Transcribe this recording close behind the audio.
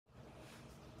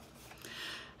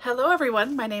Hello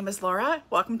everyone, my name is Laura.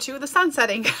 Welcome to the sun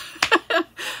setting.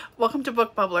 Welcome to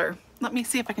Book Bubbler. Let me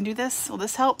see if I can do this. Will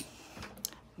this help?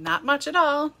 Not much at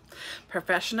all.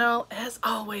 Professional as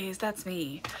always, that's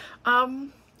me.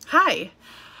 Hi.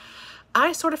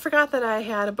 I sort of forgot that I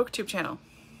had a booktube channel.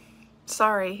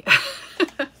 Sorry.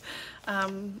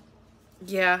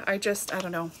 Yeah, I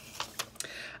don't know.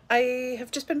 I have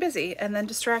just been busy and then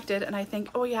distracted and I think,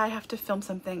 oh yeah, I have to film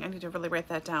something. I need to really write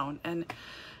that down. And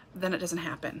then it doesn't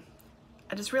happen.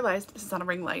 I just realized this is on a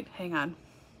ring light. Hang on.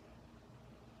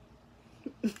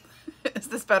 Is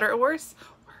this better or worse?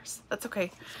 Worse. That's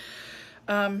okay.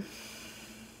 Anyways,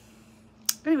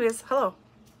 hello.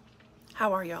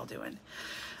 How are y'all doing?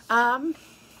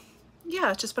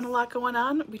 Yeah, it's just been a lot going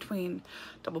on between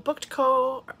Double Booked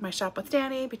Co., my shop with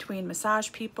Dani, between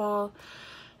massage people,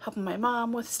 helping my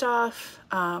mom with stuff,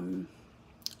 trying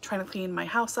to clean my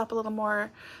house up a little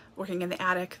more, working in the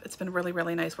attic. It's been really,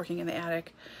 really nice working in the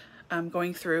attic,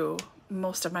 going through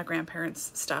most of my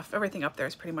grandparents' stuff. Everything up there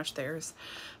is pretty much theirs,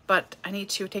 but I need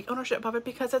to take ownership of it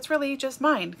because it's really just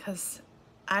mine, because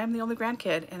I'm the only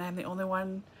grandkid and I'm the only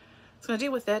one that's going to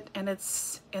deal with it, and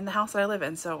it's in the house that I live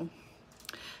in. So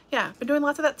yeah, been doing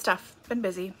lots of that stuff, been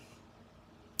busy.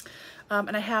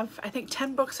 And I have, I think,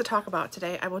 10 books to talk about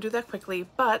today. I will do that quickly,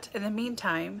 but in the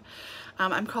meantime,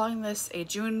 I'm calling this a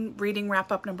June reading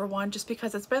wrap-up #1 just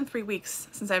because it's been 3 weeks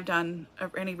since I've done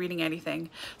any reading anything.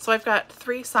 So I've got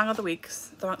 3 songs of the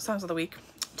week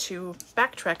to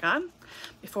backtrack on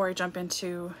before I jump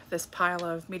into this pile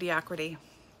of mediocrity.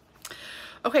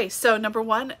 Okay, so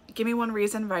 #1, Give Me One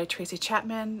Reason by Tracy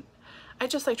Chapman. I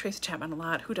just like Tracy Chapman a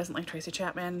lot. Who doesn't like Tracy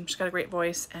Chapman? She's got a great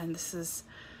voice, and this is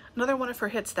another one of her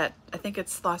hits that I think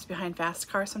it's lost behind Fast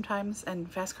Car sometimes,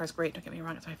 and Fast Car's great, don't get me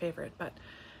wrong, it's my favorite, but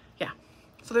yeah.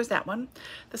 So there's that one.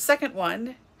 The second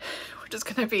one, which is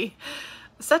gonna be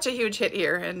such a huge hit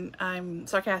here, and I'm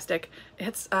sarcastic,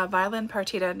 it's Violin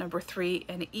Partita #3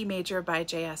 in E major by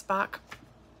J.S. Bach.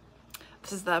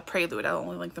 This is the prelude. I'll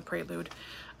only link the prelude.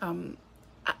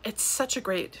 It's such a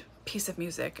great piece of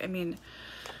music. I mean,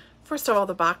 first of all,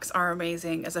 the Bachs are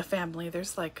amazing as a family.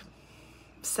 There's like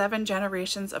 7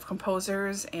 generations of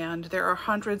composers, and there are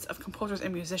hundreds of composers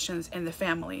and musicians in the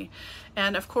family.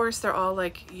 And of course, they're all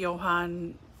like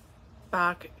Johann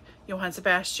Bach, Johann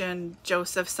Sebastian,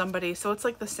 Joseph somebody. So it's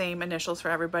like the same initials for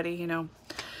everybody, you know.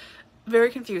 Very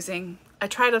confusing. I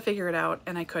tried to figure it out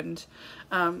and I couldn't.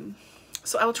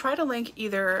 So I'll try to link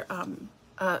either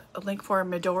a link for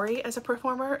Midori as a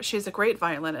performer. She's a great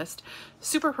violinist,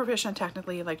 super proficient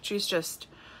technically. Like, she's just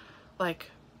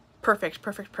like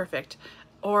perfect.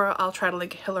 Or I'll try to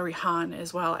link Hilary Hahn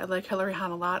as well. I like Hilary Hahn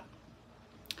a lot.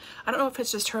 I don't know if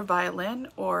it's just her violin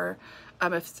or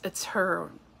if it's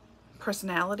her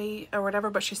personality or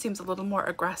whatever, but she seems a little more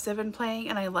aggressive in playing,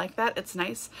 and I like that. It's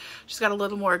nice. She's got a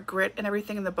little more grit and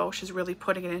everything in the bow. She's really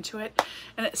putting it into it.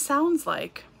 And it sounds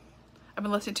like, I've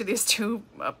been listening to these two,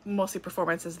 mostly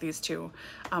performances, these two,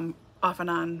 off and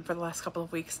on for the last couple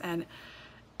of weeks, and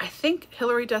I think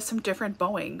Hilary does some different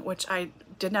bowing, which I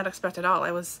did not expect at all.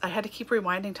 I had to keep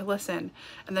rewinding to listen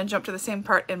and then jump to the same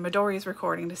part in Midori's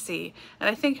recording to see. And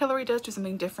I think Hilary does do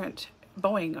something different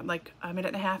bowing, like a minute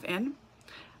and a half in.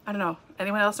 I don't know.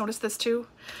 Anyone else notice this too?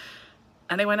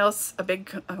 Anyone else a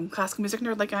big classical music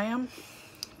nerd like I am?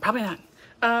 Probably not.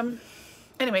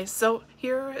 Anyways, so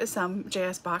here is some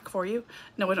J.S. Bach for you.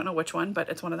 No, I don't know which one, but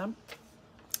it's one of them.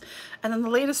 And then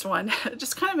the latest one, it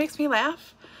just kind of makes me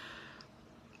laugh.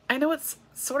 I know it's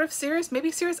sort of serious,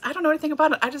 maybe serious. I don't know anything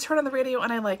about it. I just heard it on the radio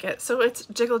and I like it. So it's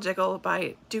Jiggle Jiggle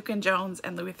by Duke and Jones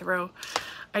and Louis Theroux.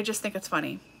 I just think it's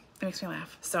funny. It makes me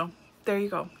laugh. So there you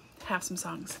go. Have some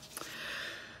songs.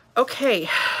 Okay,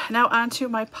 now on to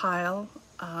my pile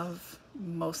of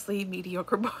mostly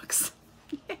mediocre books.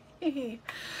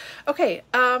 Okay,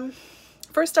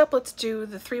 first up, let's do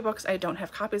the 3 books I don't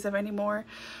have copies of anymore.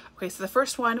 Okay, so the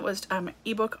first one was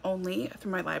ebook only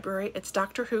through my library. It's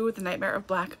Doctor Who, The Nightmare of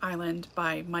Black Island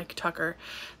by Mike Tucker.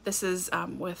 This is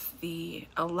with the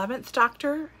 11th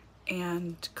Doctor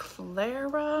and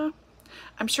Clara.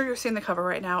 I'm sure you're seeing the cover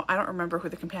right now. I don't remember who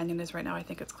the companion is right now. I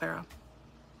think it's Clara.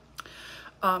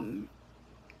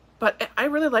 But I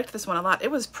really liked this one a lot. It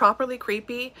was properly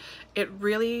creepy. It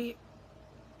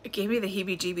gave me the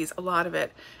heebie-jeebies, a lot of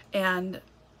it. And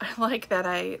I like that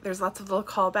there's lots of little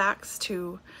callbacks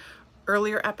to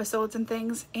earlier episodes and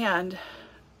things, and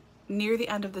near the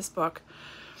end of this book,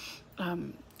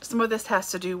 some of this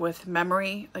has to do with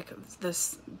memory, like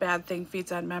this bad thing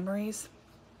feeds on memories.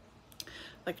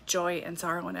 like joy and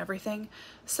sorrow and everything.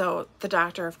 So the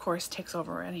doctor, of course, takes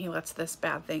over and he lets this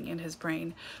bad thing in his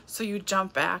brain. So you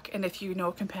jump back, and if you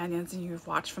know Companions and you've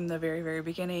watched from the very, very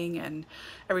beginning and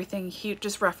everything, he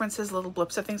just references little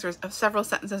blips of things. There's several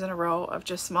sentences in a row of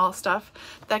just small stuff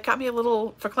that got me a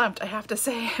little verklempt, I have to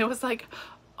say. It was like,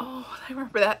 oh, I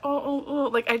remember that. Oh,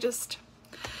 like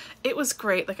it was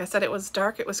great. Like I said, it was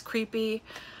dark, it was creepy,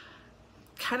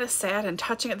 kind of sad and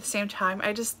touching at the same time.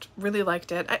 I just really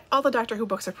liked it. All the Doctor Who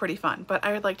books are pretty fun, but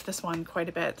I liked this one quite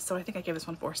a bit, so I think I gave this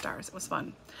one 4 stars. It was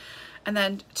fun. And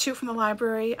then 2 from the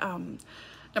library.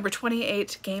 Number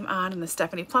 28, Game On, in the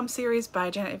Stephanie Plum series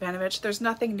by Janet Evanovich. There's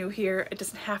nothing new here. It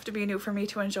doesn't have to be new for me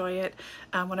to enjoy it.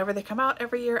 Whenever they come out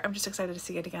every year, I'm just excited to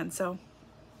see it again. So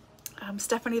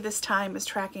Stephanie this time is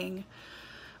tracking,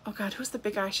 oh God, who's the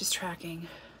big guy she's tracking?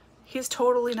 He's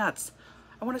totally nuts.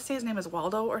 I want to say his name is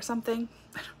Waldo or something.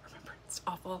 I don't remember. It's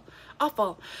awful.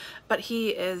 Awful. But he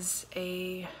is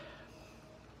a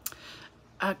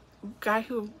guy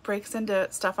who breaks into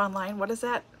stuff online. What is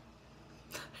that?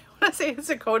 I want to say it's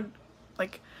a code,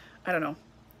 like, I don't know.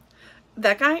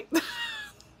 That guy?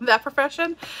 That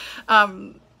profession?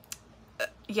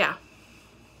 Yeah.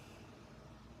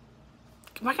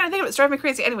 Why can't I think of it? It's driving me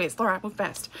crazy. Anyways, Laura, move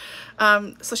fast.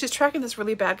 So she's tracking this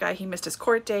really bad guy. He missed his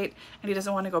court date and he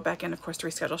doesn't want to go back in, of course, to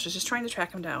reschedule. She's just trying to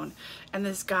track him down. And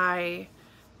this guy,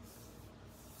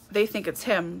 they think it's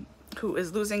him, who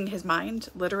is losing his mind,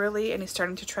 literally, and he's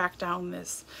starting to track down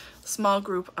this small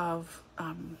group of,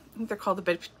 I think they're called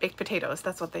the baked potatoes.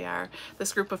 That's what they are.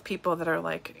 This group of people that are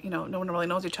like, you know, no one really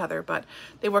knows each other, but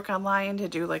they work online to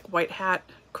do like white hat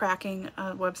cracking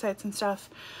websites and stuff.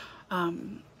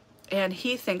 And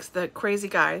he thinks the crazy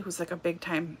guy, who's like a big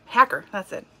time hacker,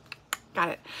 that's it, got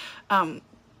it.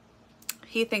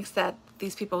 He thinks that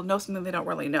these people know something they don't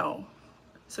really know.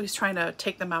 So he's trying to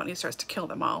take them out and he starts to kill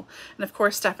them all. And of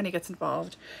course, Stephanie gets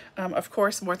involved. Of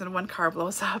course, more than one car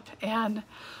blows up and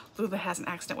Lula has an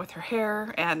accident with her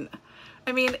hair. And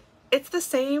I mean, it's the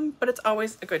same, but it's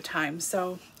always a good time.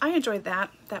 So I enjoyed that.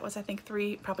 That was, I think,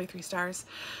 probably 3 stars.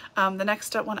 The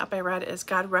next one up I read is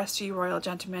God Rest You Royal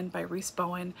Gentlemen by Rhys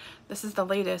Bowen. This is the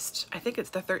latest. I think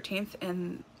it's the 13th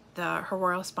in the Her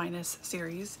Royal Spinous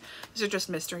series. These are just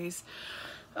mysteries.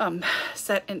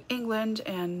 Set in England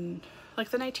and like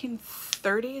the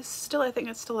 1930s still. I think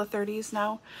it's still the 30s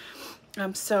now.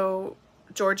 So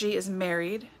Georgie is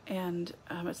married and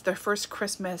it's their first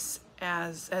Christmas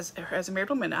as a married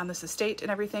woman on this estate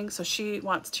and everything. So she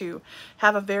wants to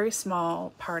have a very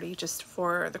small party just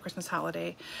for the Christmas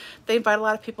holiday. They invite a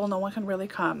lot of people, no one can really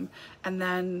come. And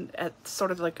then at sort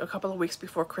of like a couple of weeks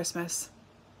before Christmas,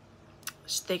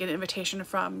 they get an invitation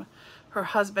from her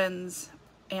husband's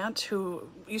aunt, who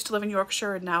used to live in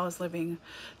Yorkshire and now is living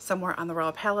somewhere on the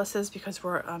royal palaces because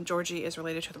Georgie is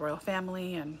related to the royal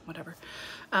family and whatever.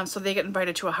 So they get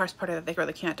invited to a house party that they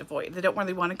really can't avoid. They don't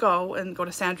really want to go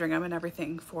to Sandringham and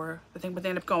everything for the thing, but they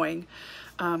end up going.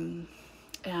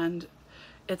 And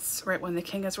it's right when the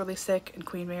king is really sick and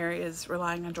Queen Mary is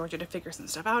relying on Georgie to figure some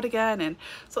stuff out again. And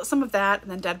so some of that,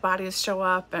 and then dead bodies show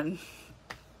up, and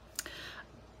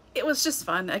it was just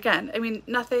fun. Again, I mean,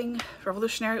 nothing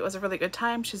revolutionary. It was a really good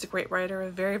time. She's a great writer,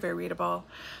 very, very readable.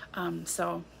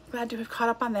 So glad to have caught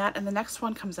up on that. And the next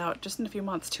one comes out just in a few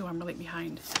months too. I'm really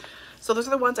behind. So those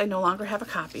are the ones I no longer have a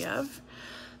copy of.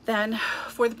 Then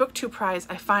for the Book 2 prize,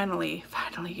 I finally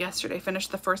yesterday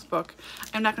finished the first book.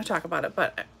 I'm not going to talk about it,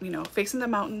 but you know, Facing the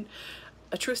Mountain,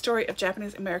 a true story of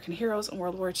Japanese American heroes in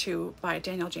World War II by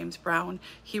Daniel James Brown.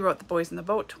 He wrote The Boys in the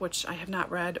Boat, which I have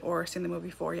not read or seen the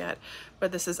movie for yet,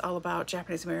 but this is all about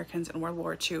Japanese Americans in World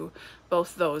War II,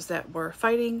 both those that were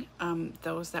fighting,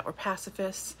 those that were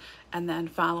pacifists, and then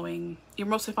you're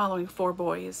mostly following 4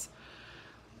 boys,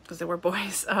 because they were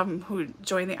boys, who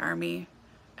joined the army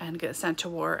and get sent to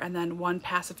war, and then 1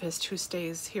 pacifist who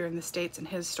stays here in the States in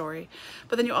his story.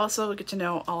 But then you also get to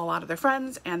know a lot of their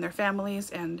friends and their families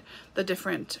and the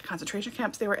different concentration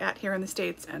camps they were at here in the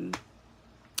States and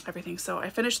everything. So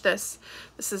I finished this.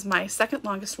 This is my second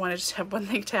longest one. I just have one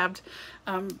thing tabbed.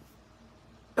 But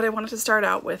I wanted to start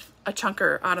out with a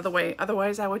chunker out of the way.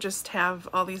 Otherwise I would just have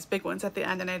all these big ones at the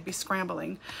end and I'd be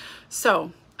scrambling.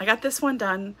 So I got this one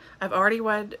done.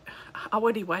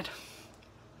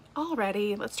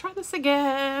 Let's try this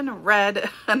again. Read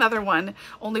another one,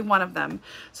 only one of them.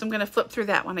 So I'm going to flip through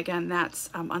that one again. That's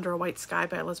Under a White Sky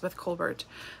by Elizabeth Colbert.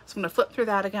 So I'm going to flip through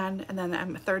that again, and then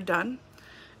I'm third done.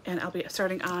 And I'll be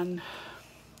starting on,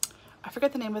 I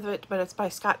forget the name of it, but it's by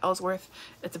Scott Ellsworth.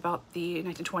 It's about the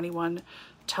 1921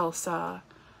 Tulsa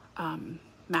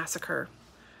massacre.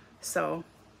 So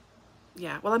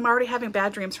yeah, well, I'm already having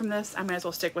bad dreams from this. I might as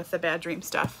well stick with the bad dream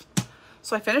stuff.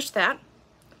 So I finished that.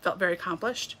 felt very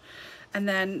accomplished. And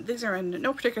then these are in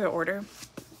no particular order.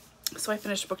 So I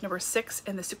finished book number 6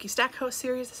 in the Sookie Stackhouse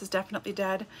series. This is Definitely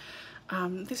Dead.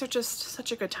 These are just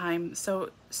such a good time.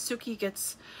 So Sookie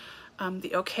gets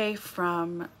the okay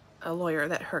from a lawyer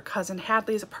that her cousin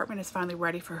Hadley's apartment is finally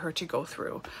ready for her to go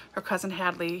through. Her cousin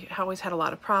Hadley always had a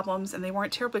lot of problems, and they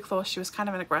weren't terribly close. She was kind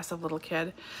of an aggressive little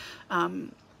kid.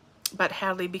 But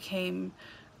Hadley became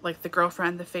like the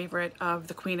girlfriend, the favorite of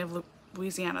the Queen of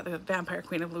Louisiana, the vampire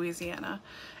Queen of Louisiana.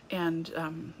 And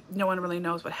no one really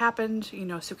knows what happened. You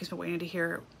know, Sookie's been waiting to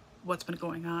hear what's been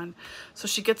going on. So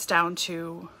she gets down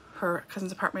to her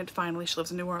cousin's apartment finally. She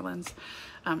lives in New Orleans.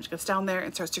 She gets down there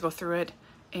and starts to go through it,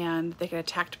 and they get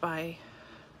attacked by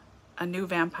a new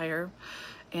vampire,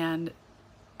 and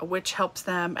a witch helps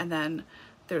them, and then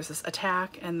there's this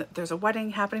attack, and there's a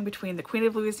wedding happening between the Queen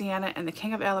of Louisiana and the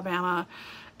King of Alabama,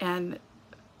 and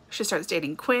she starts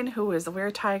dating Quinn, who is the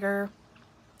were-tiger.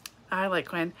 I like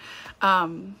Quinn.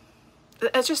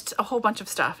 It's just a whole bunch of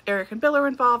stuff. Eric and Bill are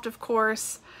involved, of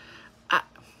course.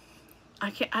 I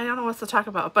don't know what to talk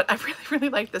about, but I really, really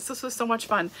liked this. This was so much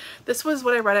fun. This was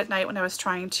what I read at night when I was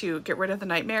trying to get rid of the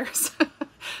nightmares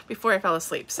before I fell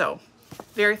asleep. So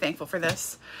very thankful for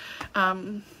this.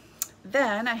 Then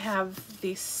I have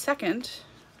the second,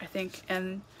 I think,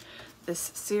 in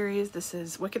this series. This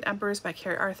is Wicked Embers by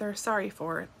Keri Arthur. Sorry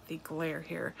for the glare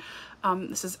here.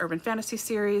 This is urban fantasy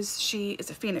series. She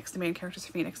is a phoenix. The main character is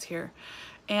a phoenix here.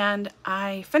 And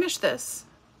I finished this.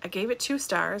 I gave it 2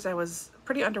 stars. I was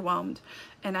pretty underwhelmed,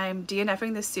 and I'm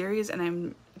DNFing this series, and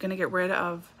I'm gonna get rid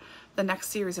of the next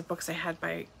series of books I had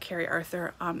by Keri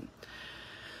Arthur,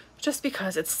 just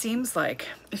because it seems like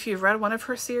if you've read one of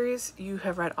her series, you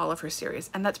have read all of her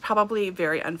series, and that's probably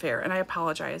very unfair, and I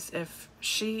apologize if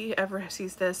she ever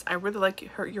sees this. I really like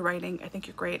your writing. I think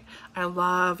you're great. I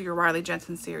love your Riley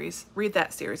Jensen series. Read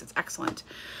that series. It's excellent.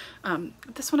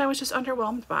 This one I was just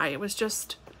underwhelmed by. It was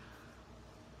just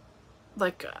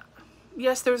like,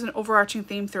 yes, there's an overarching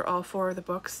theme through all 4 of the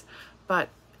books, but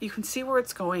you can see where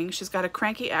it's going. She's got a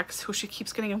cranky ex who she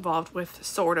keeps getting involved with,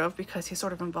 sort of, because he's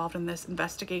sort of involved in this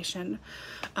investigation.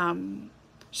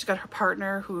 She's got her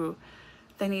partner who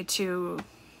they need to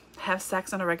have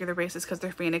sex on a regular basis because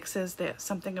they're phoenixes. There's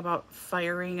something about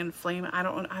firing and flame. I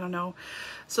don't know.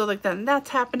 So like then that's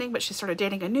happening, but she started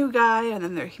dating a new guy, and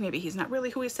then maybe he's not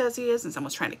really who he says he is, and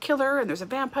someone's trying to kill her, and there's a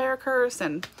vampire curse,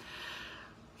 and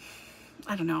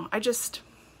I don't know.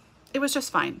 It was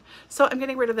just fine. So I'm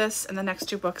getting rid of this and the next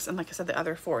 2 books, and like I said, the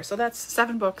other 4. So that's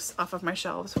 7 books off of my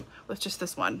shelves with just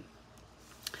this one.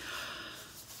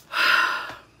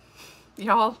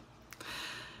 Y'all,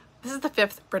 this is the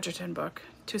 5th Bridgerton book,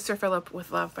 To Sir Philip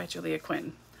with Love by Julia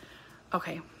Quinn.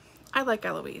 Okay, I like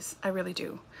Eloise. I really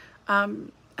do.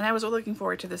 And I was looking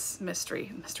forward to this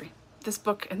this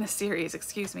book in this series,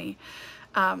 excuse me.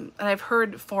 And I've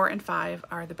heard 4 and 5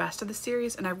 are the best of the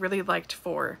series, and I really liked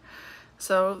 4.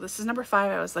 So this is number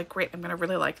 5. I was like, great, I'm gonna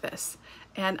really like this.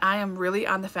 And I am really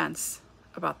on the fence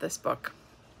about this book.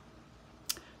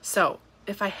 So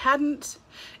if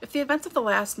the events of the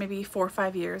last maybe 4 or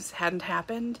 5 years hadn't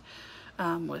happened,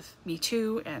 with Me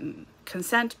Too and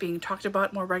consent being talked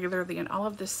about more regularly and all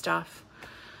of this stuff,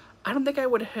 I don't think I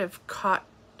would have caught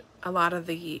a lot of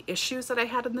the issues that I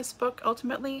had in this book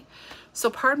ultimately. So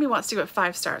part of me wants to give it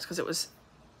 5 stars because it was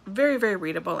very, very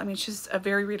readable. I mean, she's a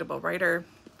very readable writer.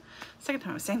 Second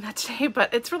time I'm saying that today,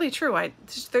 but it's really true.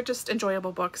 They're just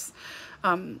enjoyable books.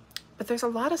 But there's a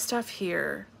lot of stuff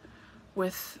here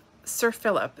with Sir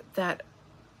Philip that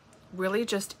really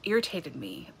just irritated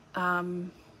me.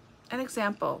 An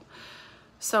example.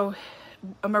 So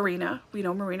Marina, we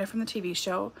know Marina from the TV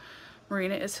show.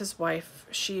 Marina is his wife.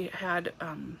 She had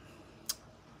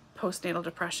postnatal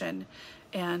depression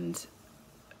and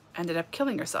ended up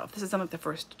killing herself. This is in like the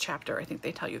first chapter. I think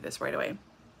they tell you this right away.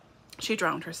 She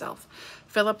drowned herself.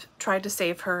 Philip tried to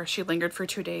save her. She lingered for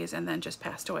 2 days and then just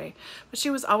passed away. But she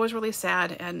was always really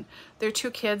sad, and their 2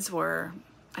 kids were,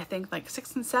 I think, like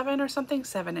 6 and 7 or something,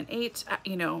 7 and 8,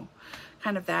 you know,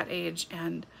 kind of that age.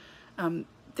 And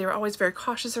they were always very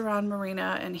cautious around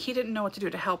Marina, and he didn't know what to do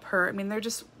to help her. I mean,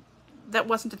 that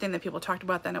wasn't the thing that people talked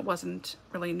about then. It wasn't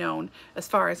really known as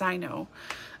far as I know.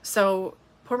 So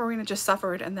poor Marina just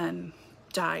suffered and then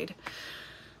died.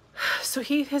 So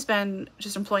he has been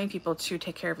just employing people to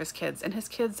take care of his kids, and his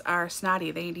kids are snotty.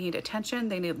 They need attention,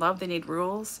 they need love, they need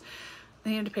rules.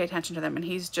 They need him to pay attention to them, and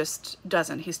he's just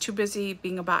doesn't. He's too busy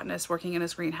being a botanist, working in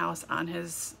his greenhouse on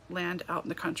his land out in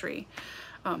the country.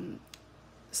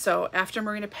 So after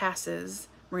Marina passes,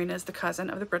 Marina is the cousin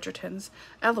of the Bridgertons,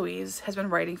 Eloise has been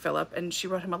writing Philip, and she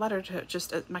wrote him a letter to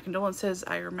just my condolences.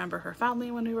 I remember her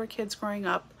fondly when we were kids growing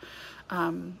up.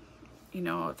 you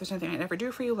know, if there's anything I can ever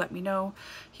do for you, let me know.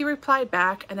 He replied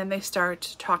back, and then they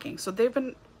start talking. So they've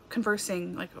been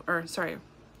conversing, like, or sorry,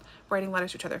 writing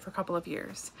letters to each other for a couple of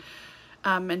years.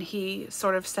 And he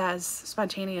sort of says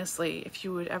spontaneously, if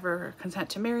you would ever consent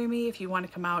to marry me, if you want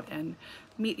to come out and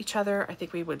meet each other, I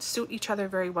think we would suit each other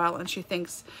very well. And she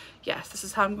thinks, yes, this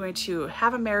is how I'm going to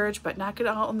have a marriage, but not get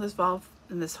all involved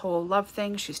in this whole love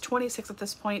thing. She's 26 at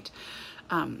this point.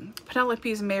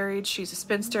 Penelope's married. She's a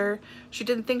spinster. She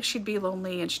didn't think she'd be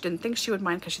lonely, and she didn't think she would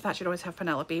mind because she thought she'd always have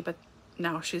Penelope, but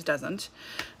now she doesn't.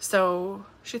 So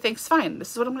she thinks, fine,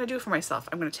 this is what I'm going to do for myself.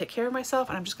 I'm going to take care of myself,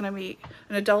 and I'm just going to be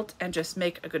an adult and just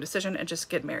make a good decision and just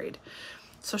get married.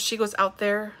 So she goes out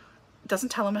there, doesn't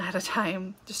tell him ahead of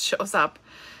time, just shows up,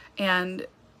 and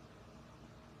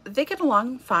they get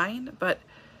along fine, but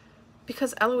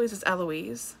because Eloise is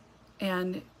Eloise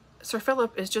and Sir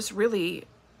Philip is just really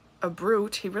a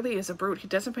brute, he really is a brute. He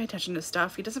doesn't pay attention to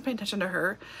stuff. He doesn't pay attention to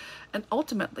her. And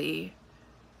ultimately,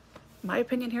 my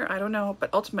opinion here, I don't know,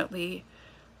 but ultimately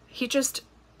he just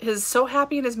is so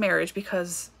happy in his marriage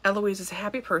because Eloise is a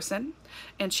happy person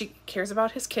and she cares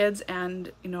about his kids,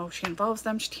 and, you know, she involves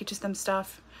them, she teaches them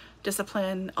stuff,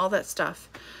 discipline, all that stuff.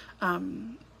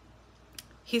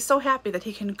 He's so happy that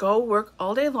he can go work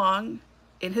all day long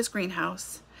in his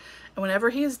greenhouse, and whenever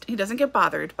he doesn't get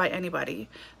bothered by anybody,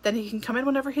 then he can come in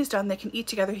whenever he's done, they can eat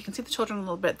together, he can see the children a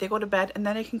little bit, they go to bed, and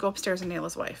then he can go upstairs and nail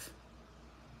his wife.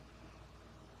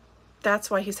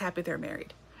 That's why he's happy they're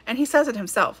married. And he says it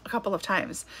himself a couple of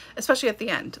times, especially at the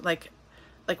end, like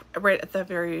right at the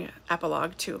very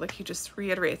epilogue too. Like, he just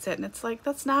reiterates it, and it's like,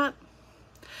 that's not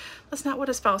what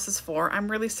a spouse is for.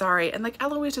 I'm really sorry. And like,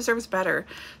 Eloise deserves better.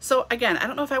 So again, I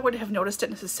don't know if I would have noticed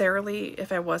it necessarily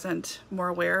if I wasn't more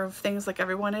aware of things like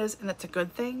everyone is, and that's a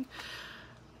good thing.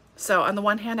 So on the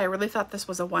one hand, I really thought this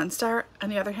was a 1 star. On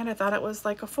the other hand, I thought it was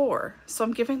like a 4. So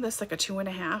I'm giving this like a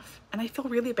 2.5, and I feel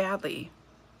really badly.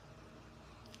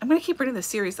 I'm going to keep reading the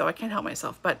series though. I can't help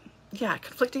myself, but yeah,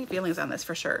 conflicting feelings on this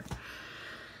for sure.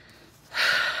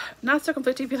 Not so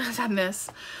conflicting feelings on this.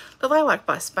 The Lilac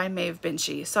Bus by Maeve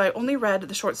Binchy. So I only read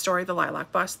the short story, The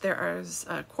Lilac Bus. There is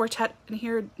a quartet in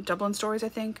here, Dublin Stories, I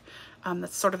think.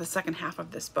 That's sort of the second half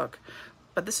of this book.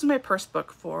 But this is my first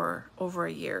book for over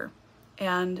a year.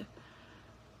 And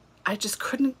I just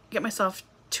couldn't get myself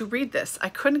to read this. I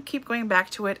couldn't keep going back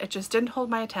to it. It just didn't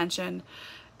hold my attention.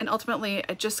 And ultimately,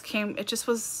 it just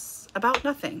was about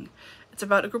nothing. It's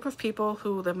about a group of people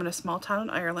who live in a small town in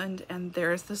Ireland, and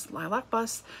there's this Lilac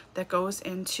bus that goes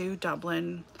into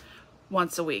Dublin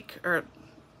once a week, or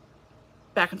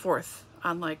back and forth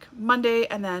on like Monday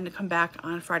and then come back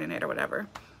on Friday night or whatever.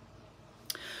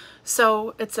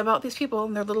 So it's about these people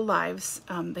and their little lives.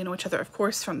 They know each other, of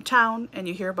course, from town, and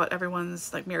you hear about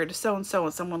everyone's like married to so-and-so,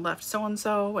 and someone left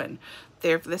so-and-so, and they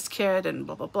have this kid, and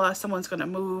blah, blah, blah. Someone's going to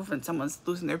move, and someone's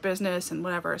losing their business, and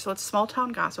whatever. So it's small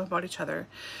town gossip about each other.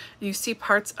 And you see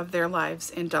parts of their lives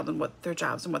in Dublin, what their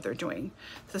jobs and what they're doing.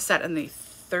 This is set in the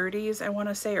 30s, I want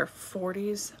to say, or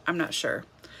 40s. I'm not sure.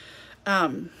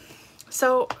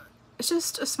 So it's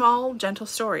just a small, gentle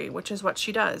story, which is what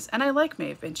she does. And I like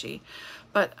Maeve Binchy,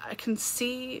 but I can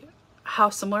see how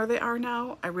similar they are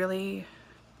now. I don't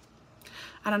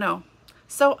know.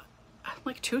 So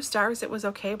like 2 stars, it was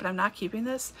okay, but I'm not keeping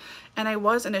this. And I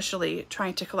was initially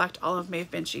trying to collect all of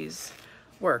Maeve Binchy's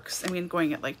works. I mean,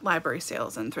 going at like library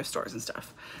sales and thrift stores and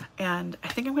stuff. And I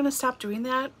think I'm going to stop doing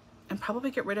that and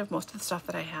probably get rid of most of the stuff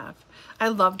that I have. I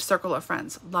loved Circle of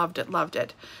Friends. Loved it, loved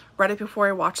it. Read it before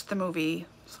I watched the movie,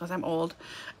 because I'm old.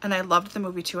 And I loved the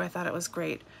movie too. I thought it was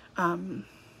great.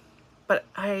 But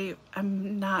I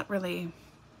don't really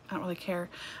care.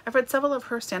 I've read several of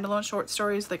her standalone short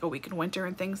stories, like A Week in Winter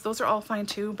and things. Those are all fine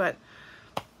too, but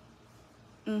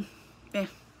I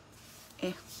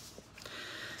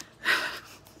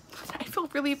feel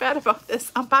really bad about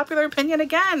this. Unpopular opinion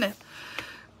again.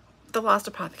 The Lost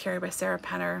Apothecary by Sarah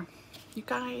Penner. You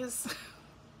guys,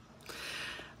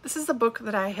 this is the book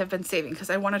that I have been saving because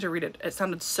I wanted to read it. It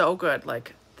sounded so good.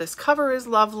 Like, this cover is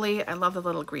lovely. I love the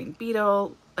little green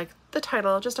beetle. Like, the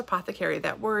title, just Apothecary,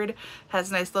 that word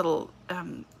has nice little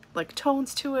like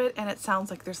tones to it, and it sounds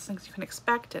like there's things you can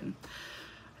expect, and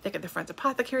I think at the Friends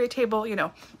Apothecary table, you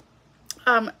know.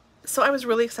 So I was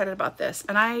really excited about this,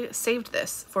 and I saved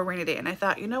this for a rainy day, and I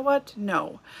thought, you know what?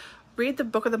 No. Read the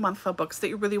Book of the Month Club books that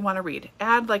you really want to read.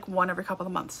 Add like one every couple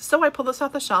of months. So I pulled this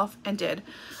off the shelf and did.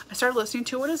 I started listening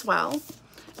to it as well,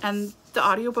 and the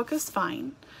audiobook is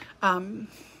fine.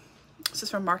 This is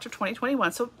from March of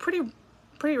 2021, so pretty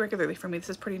regularly for me. This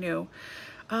is pretty new.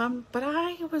 But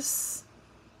I was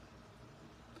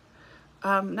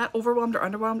not overwhelmed or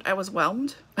underwhelmed. I was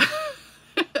whelmed.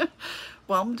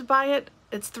 Whelmed by it.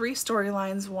 it's 3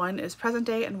 storylines. One is present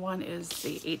day and one is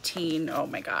the 18. Oh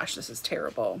my gosh, this is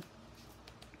terrible.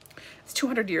 It's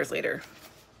 200 years later.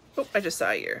 Oh, I just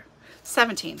saw a year.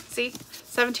 17, see?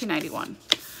 1791.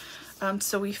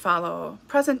 So we follow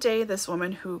present day, this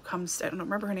woman who comes, I don't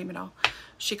remember her name at all.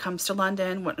 She comes to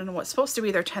London on what's supposed to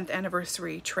be their 10th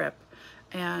anniversary trip.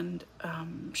 And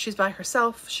she's by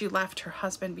herself. She left her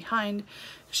husband behind.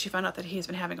 She found out that he's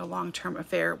been having a long-term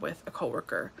affair with a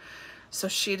coworker. So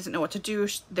she doesn't know what to do.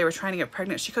 They were trying to get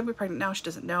pregnant. She could be pregnant now. She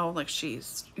doesn't know. Like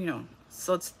she's, you know,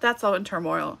 so that's all in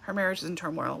turmoil. Her marriage is in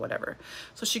turmoil, whatever.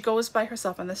 So she goes by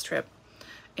herself on this trip.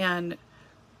 And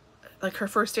like her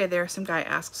first day there, some guy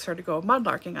asks her to go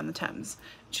mudlarking on the Thames.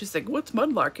 She's like, what's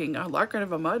mudlarking? A larking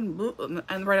of a mud?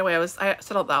 And right away I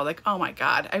said out loud, like, oh my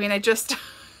God. I mean, I just,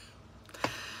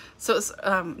 so it's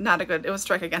not a good, it was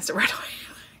strike against it right away.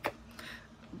 Like,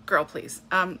 girl, please.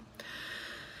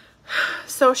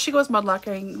 So she goes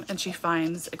mudlarking and she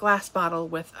finds a glass bottle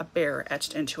with a bear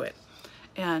etched into it.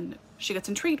 And she gets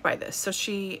intrigued by this. So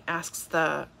she asks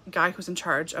the guy who's in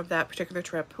charge of that particular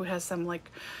trip, who has some like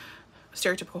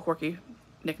stereotypical quirky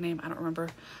nickname, I don't remember.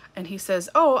 And he says,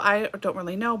 oh, I don't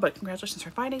really know, but congratulations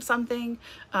for finding something.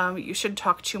 You should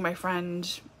talk to my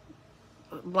friend,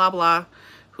 blah, blah,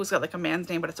 who's got like a man's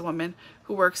name, but it's a woman,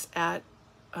 who works at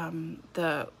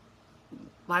the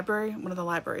library, one of the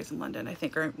libraries in London, I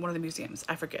think, or one of the museums.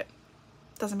 I forget.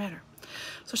 Doesn't matter.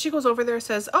 So she goes over there,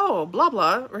 says, oh, blah,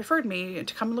 blah, referred me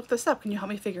to come look this up. Can you help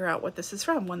me figure out what this is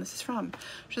from, when this is from?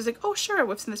 She's like, oh, sure,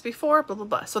 we've seen this before, blah, blah,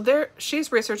 blah. So there,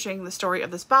 she's researching the story of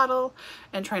this bottle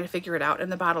and trying to figure it out.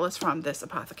 And the bottle is from this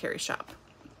apothecary shop.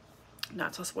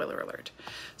 Not so spoiler alert.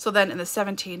 So then in the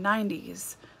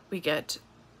 1790s, we get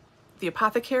the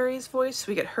apothecary's voice.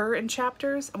 We get her in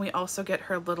chapters, and we also get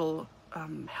her little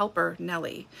helper,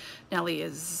 Nellie. Nellie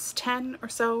is 10 or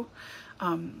so.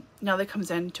 Nellie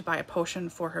comes in to buy a potion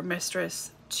for her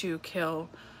mistress to kill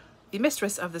the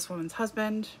mistress of this woman's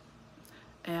husband,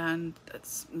 and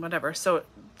that's whatever. So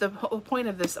the whole point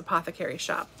of this apothecary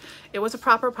shop, it was a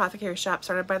proper apothecary shop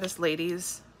started by this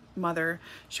lady's mother.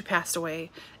 She passed away,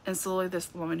 and slowly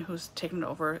this woman who's taken it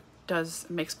over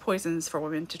makes poisons for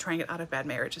women to try and get out of bad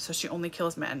marriages. So she only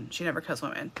kills men. She never kills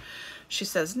women. She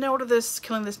says no to this,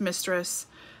 killing this mistress.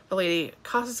 The lady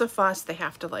causes a fuss. They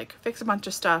have to like fix a bunch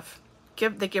of stuff.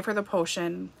 They give her the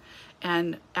potion,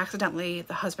 and accidentally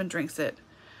the husband drinks it.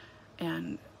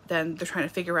 And then they're trying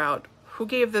to figure out who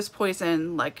gave this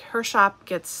poison. Like her shop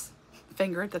gets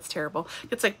fingered. That's terrible.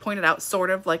 It's like pointed out, sort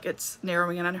of like it's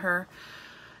narrowing in on her.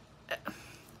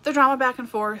 The drama back and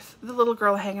forth, the little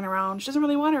girl hanging around. She doesn't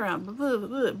really want her around. Blah, blah,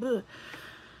 blah, blah.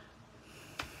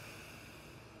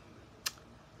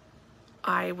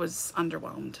 I was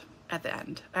underwhelmed at the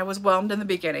end. I was whelmed in the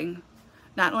beginning,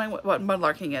 not knowing what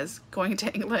mudlarking is. Going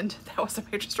to England, that was a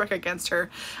major strike against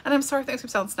her. And I'm sorry, things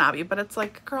sound snobby, but it's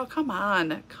like, girl, come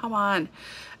on, come on.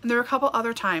 And there were a couple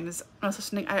other times when I was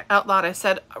listening out loud, I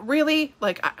said, really?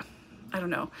 Like, I don't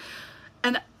know.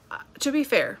 And to be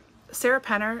fair, Sarah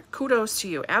Penner, kudos to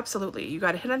you. Absolutely. You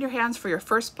got a hit on your hands for your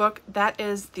first book. That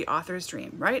is the author's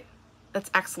dream, right?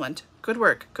 That's excellent. Good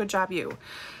work. Good job, you.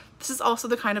 This is also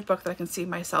the kind of book that I can see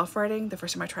myself writing the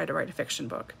first time I tried to write a fiction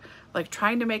book. Like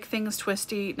trying to make things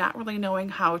twisty, not really knowing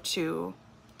how to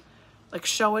like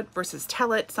show it versus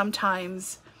tell it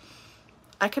sometimes.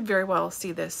 I could very well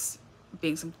see this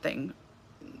being something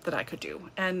that I could do.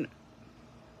 And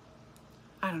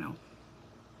I don't know.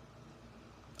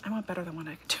 I want better than what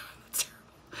I could do.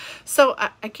 So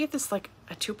I gave this like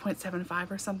a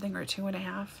 2.75 or something, or a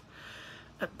 2.5.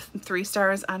 3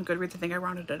 stars on Goodreads. I think I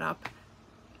rounded it up.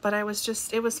 But I was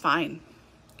just, it was fine.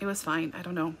 It was fine. I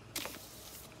don't know.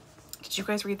 Did you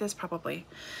guys read this? Probably.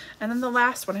 And then the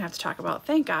last one I have to talk about.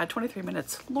 Thank God, 23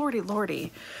 minutes. Lordy,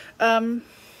 lordy. I'm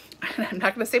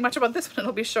not going to say much about this one.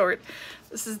 It'll be short.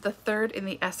 This is the third in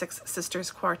the Essex Sisters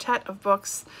quartet of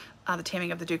books. The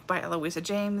Taming of the Duke by Eloisa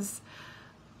James.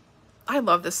 I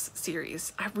love this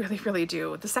series. I really, really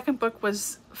do. The second book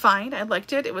was fine. I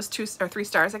liked it. It was 2 or 3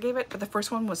 stars I gave it, but the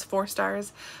first one was 4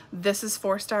 stars. This is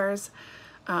 4 stars.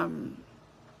 I'm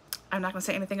not going to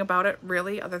say anything about it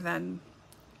really, other than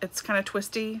it's kind of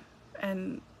twisty,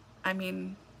 and I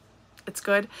mean, it's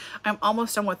good. I'm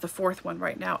almost done with the 4th one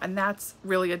right now, and that's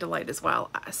really a delight as well.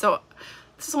 So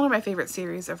this is one of my favorite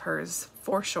series of hers,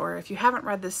 for sure. If you haven't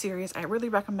read this series, I really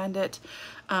recommend it.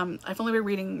 I've only been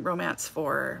reading romance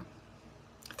for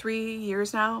 3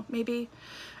 years now, maybe.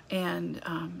 And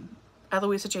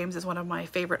Eloisa James is one of my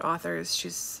favorite authors.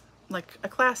 She's like a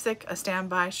classic, a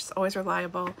standby. She's always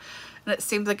reliable. And it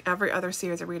seems like every other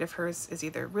series I read of hers is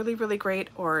either really, really great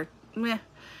or meh.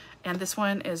 And this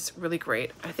one is really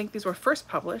great. I think these were first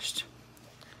published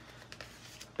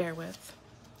bear with,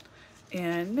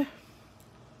 in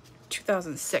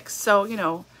 2006. So, you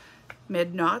know,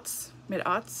 mid-aughts,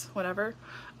 whatever.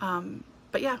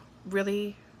 But yeah,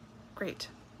 really great.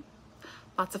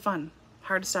 Lots of fun.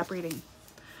 Hard to stop reading.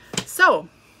 So,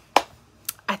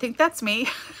 I think that's me.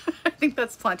 I think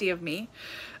that's plenty of me.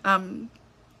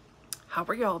 How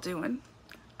are y'all doing?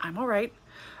 I'm all right.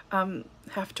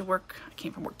 Have to work. I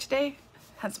came from work today,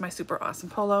 hence my super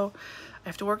awesome polo. I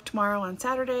have to work tomorrow on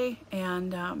Saturday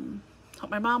and help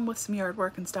my mom with some yard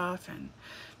work and stuff and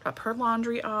drop her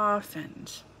laundry off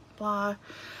and blah.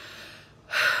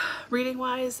 Reading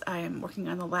wise, I am working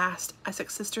on the last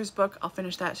Essex Sisters book. I'll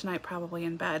finish that tonight, probably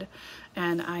in bed.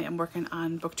 And I am working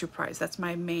on Book 2 Prize. That's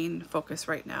my main focus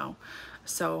right now.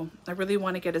 So I really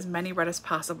want to get as many read as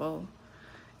possible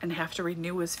and have to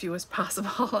renew as few as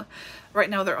possible. Right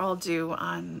now they're all due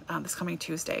on this coming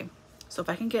Tuesday. So if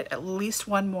I can get at least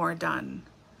one more done,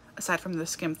 aside from the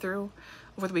skim through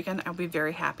over the weekend, I'll be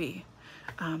very happy.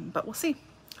 But we'll see.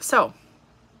 So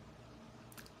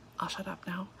I'll shut up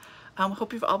now.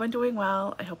 Hope you've all been doing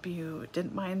well. I hope you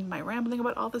didn't mind my rambling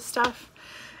about all this stuff.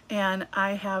 And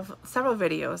I have several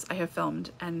videos I have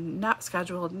filmed and not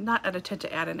scheduled, not edited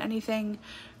to add in anything.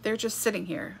 They're just sitting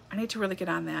here. I need to really get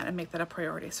on that and make that a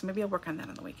priority. So maybe I'll work on that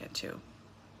on the weekend too.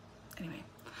 Anyway.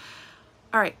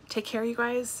 All right. Take care, you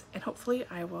guys. And hopefully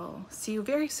I will see you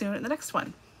very soon in the next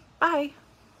one. Bye.